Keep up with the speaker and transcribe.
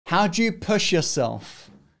How do you push yourself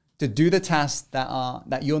to do the tasks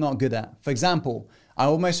that you're not good at? For example, I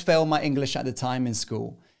almost failed my English at the time in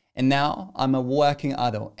school. And now I'm a working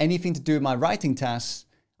adult. Anything to do with my writing tasks,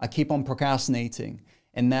 I keep on procrastinating.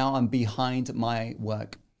 And now I'm behind my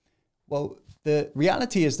work. Well, the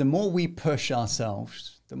reality is the more we push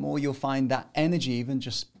ourselves, the more you'll find that energy even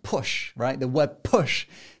just push, right? The word push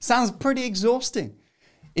sounds pretty exhausting.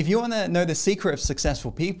 If you want to know the secret of successful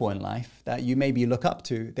people in life that you maybe look up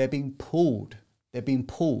to, they're being pulled. They're being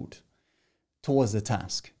pulled towards the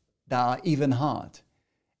task that are even hard.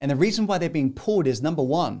 And the reason why they're being pulled is, number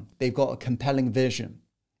one, they've got a compelling vision.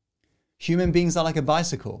 Human beings are like a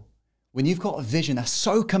bicycle. When you've got a vision that's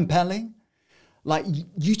so compelling, like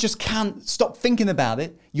you just can't stop thinking about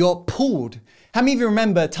it, you're pulled. How many of you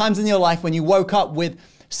remember times in your life when you woke up with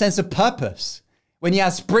a sense of purpose? When you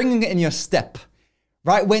had spring in your step,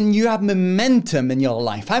 right? When you have momentum in your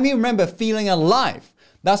life. How many remember feeling alive?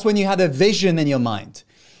 That's when you had a vision in your mind.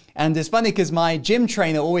 And it's funny because my gym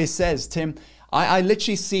trainer always says, Tim, I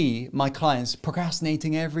literally see my clients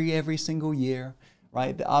procrastinating every single year,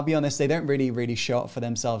 right? I'll be honest, they don't really show up for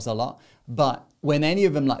themselves a lot. But when any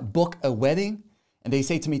of them like book a wedding and they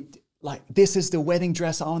say to me, like, this is the wedding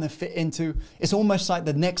dress I want to fit into, it's almost like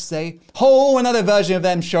the next day, whole another version of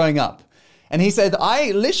them showing up. And he said,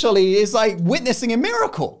 I literally, it's like witnessing a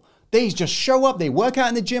miracle. They just show up, they work out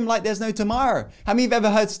in the gym like there's no tomorrow. How many of you have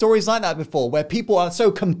ever heard stories like that before, where people are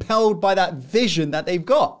so compelled by that vision that they've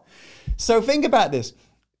got? So think about this.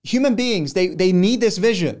 Human beings, they need this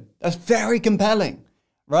vision. That's very compelling,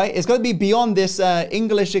 right? It's got to be beyond this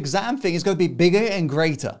English exam thing. It's got to be bigger and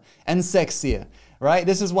greater and sexier, right?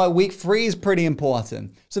 This is why week 3 is pretty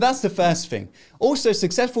important. So that's the first thing. Also,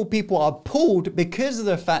 successful people are pulled because of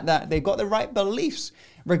the fact that they've got the right beliefs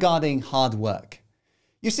regarding hard work.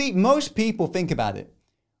 You see, most people think about it.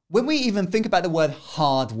 When we even think about the word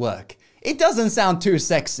hard work, it doesn't sound too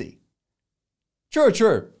sexy.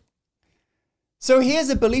 True. So here's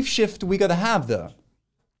a belief shift we got to have though.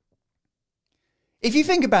 If you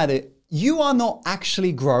think about it, you are not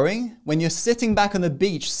actually growing when you're sitting back on the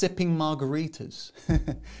beach sipping margaritas.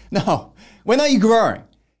 No, when are you growing?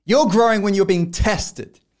 You're growing when you're being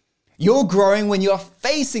tested. You're growing when you're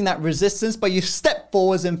facing that resistance, but you step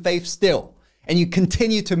forwards in faith still. And you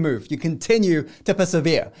continue to move. You continue to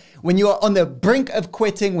persevere. When you are on the brink of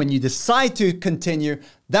quitting, when you decide to continue,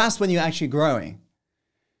 that's when you're actually growing.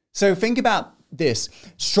 So think about this.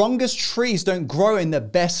 Strongest trees don't grow in the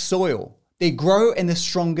best soil. They grow in the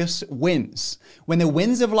strongest winds. When the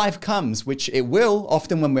winds of life comes, which it will,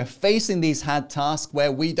 often when we're facing these hard tasks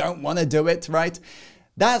where we don't want to do it, right?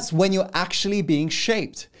 That's when you're actually being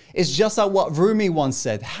shaped. It's just like what Rumi once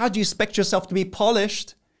said. How do you expect yourself to be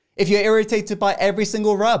polished if you're irritated by every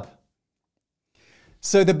single rub?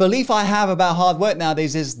 So the belief I have about hard work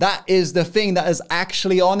nowadays is that is the thing that is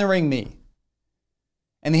actually honoring me.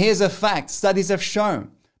 And here's a fact. Studies have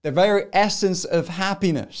shown the very essence of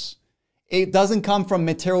happiness. It doesn't come from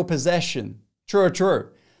material possession.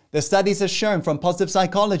 True. The studies have shown from positive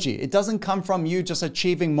psychology, it doesn't come from you just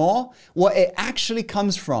achieving more. What it actually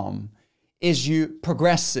comes from is you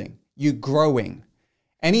progressing, you growing.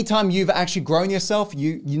 Anytime you've actually grown yourself,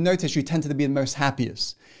 you notice you tend to be the most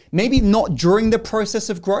happiest. Maybe not during the process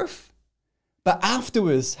of growth, but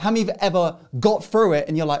afterwards, how many of you ever got through it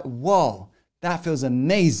and you're like, whoa, that feels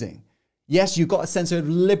amazing. Yes, you got a sense of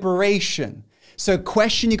liberation. So a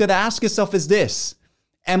question you got to ask yourself is this: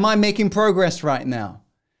 am I making progress right now?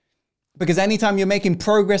 Because anytime you're making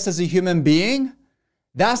progress as a human being,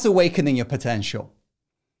 that's awakening your potential.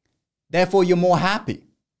 Therefore, you're more happy.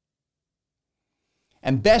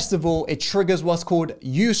 And best of all, it triggers what's called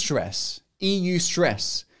eustress, EU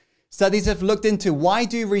stress. Studies have looked into why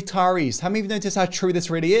do retirees, how many of you notice how true this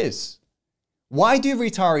really is? Why do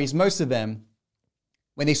retirees, most of them,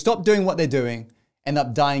 when they stop doing what they're doing, end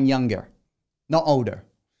up dying younger, not older?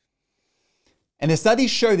 And the studies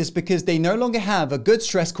show this because they no longer have a good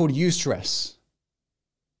stress called eustress.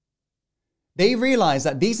 They realize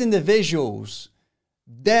that these individuals,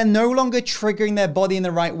 they're no longer triggering their body in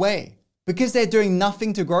the right way. Because they're doing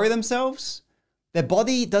nothing to grow themselves, their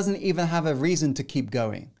body doesn't even have a reason to keep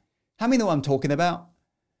going. How many know what I'm talking about?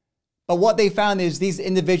 But what they found is these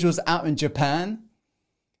individuals out in Japan,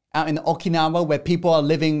 out in Okinawa, where people are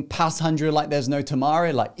living past 100 like there's no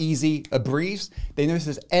tomorrow, like easy, a breeze, they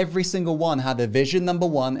noticed every single one had a vision, number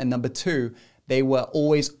one, and number two, they were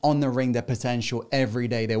always honoring their potential every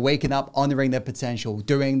day. They're waking up, honoring their potential,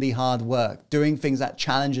 doing the hard work, doing things that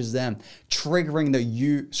challenges them, triggering the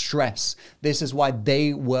eustress. This is why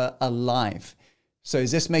they were alive. So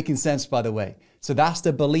is this making sense, by the way? So that's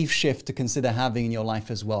the belief shift to consider having in your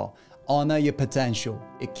life as well. honor your potential.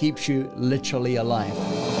 It keeps you literally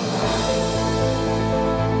alive.